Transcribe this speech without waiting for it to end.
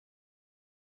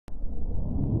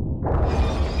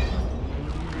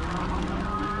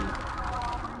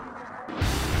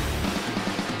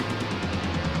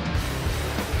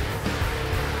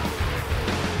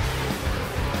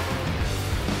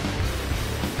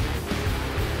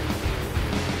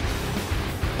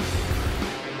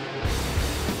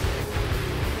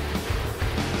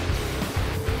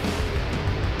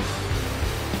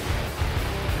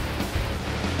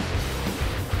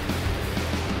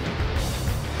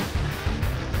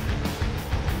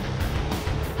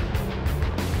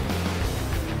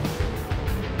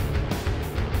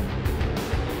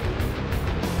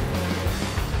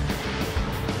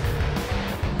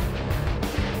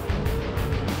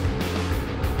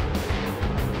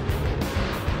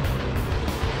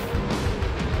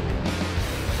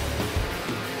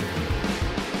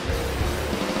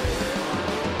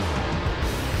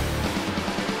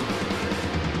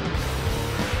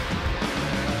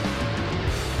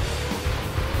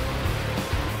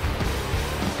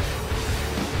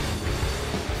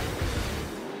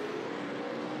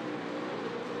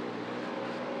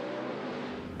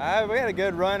We had a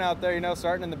good run out there,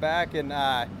 starting in the back, and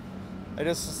I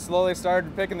just slowly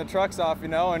started picking the trucks off,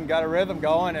 and got a rhythm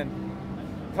going. And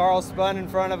Carl spun in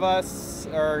front of us,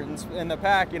 or in the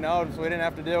pack, so we didn't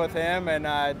have to deal with him.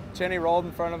 And Cheney rolled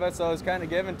in front of us, so it was kind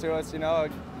of given to us,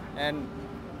 And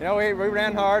we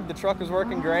ran hard. The truck was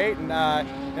working great, and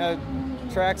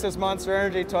Traxxas Monster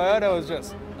Energy Toyota was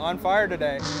just on fire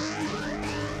today.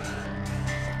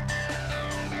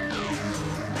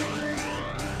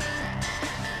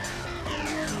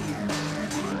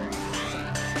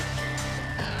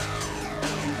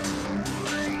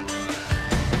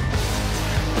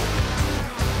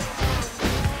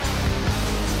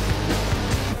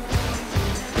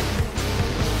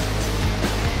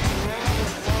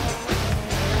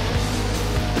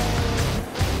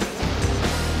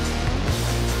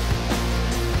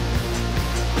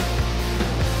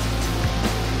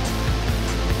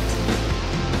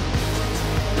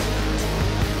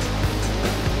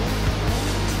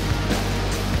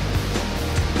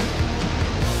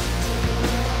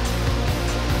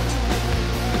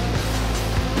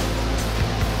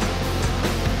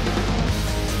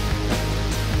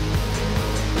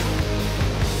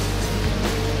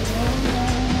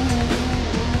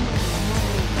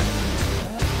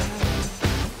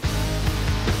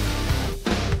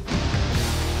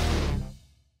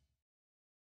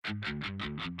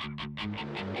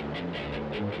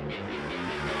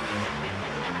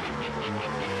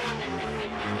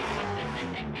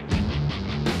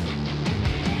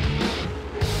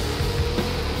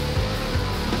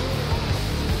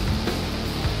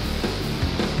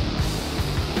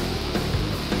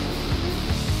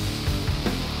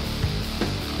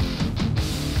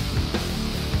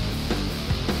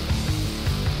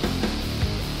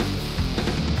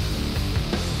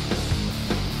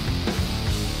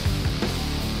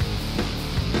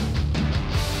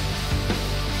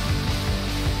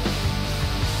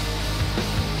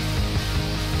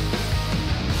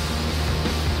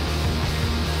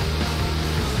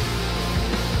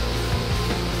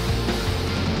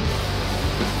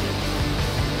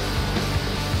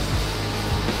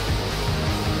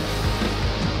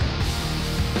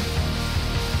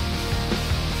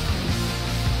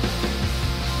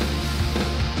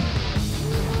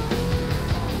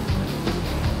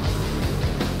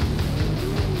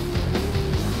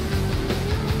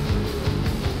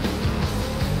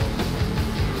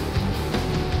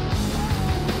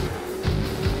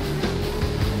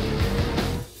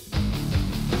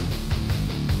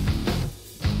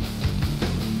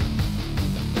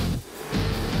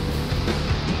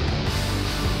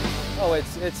 Oh,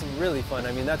 it's really fun.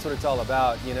 I mean, that's what it's all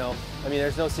about, I mean,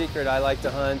 there's no secret. I like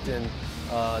to hunt, and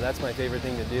that's my favorite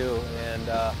thing to do. And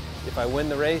if I win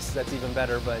the race, that's even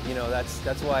better. But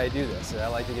that's why I do this. I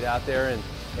like to get out there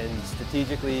and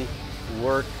strategically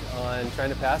work on trying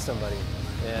to pass somebody.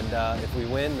 And if we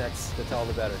win, that's all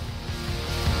the better.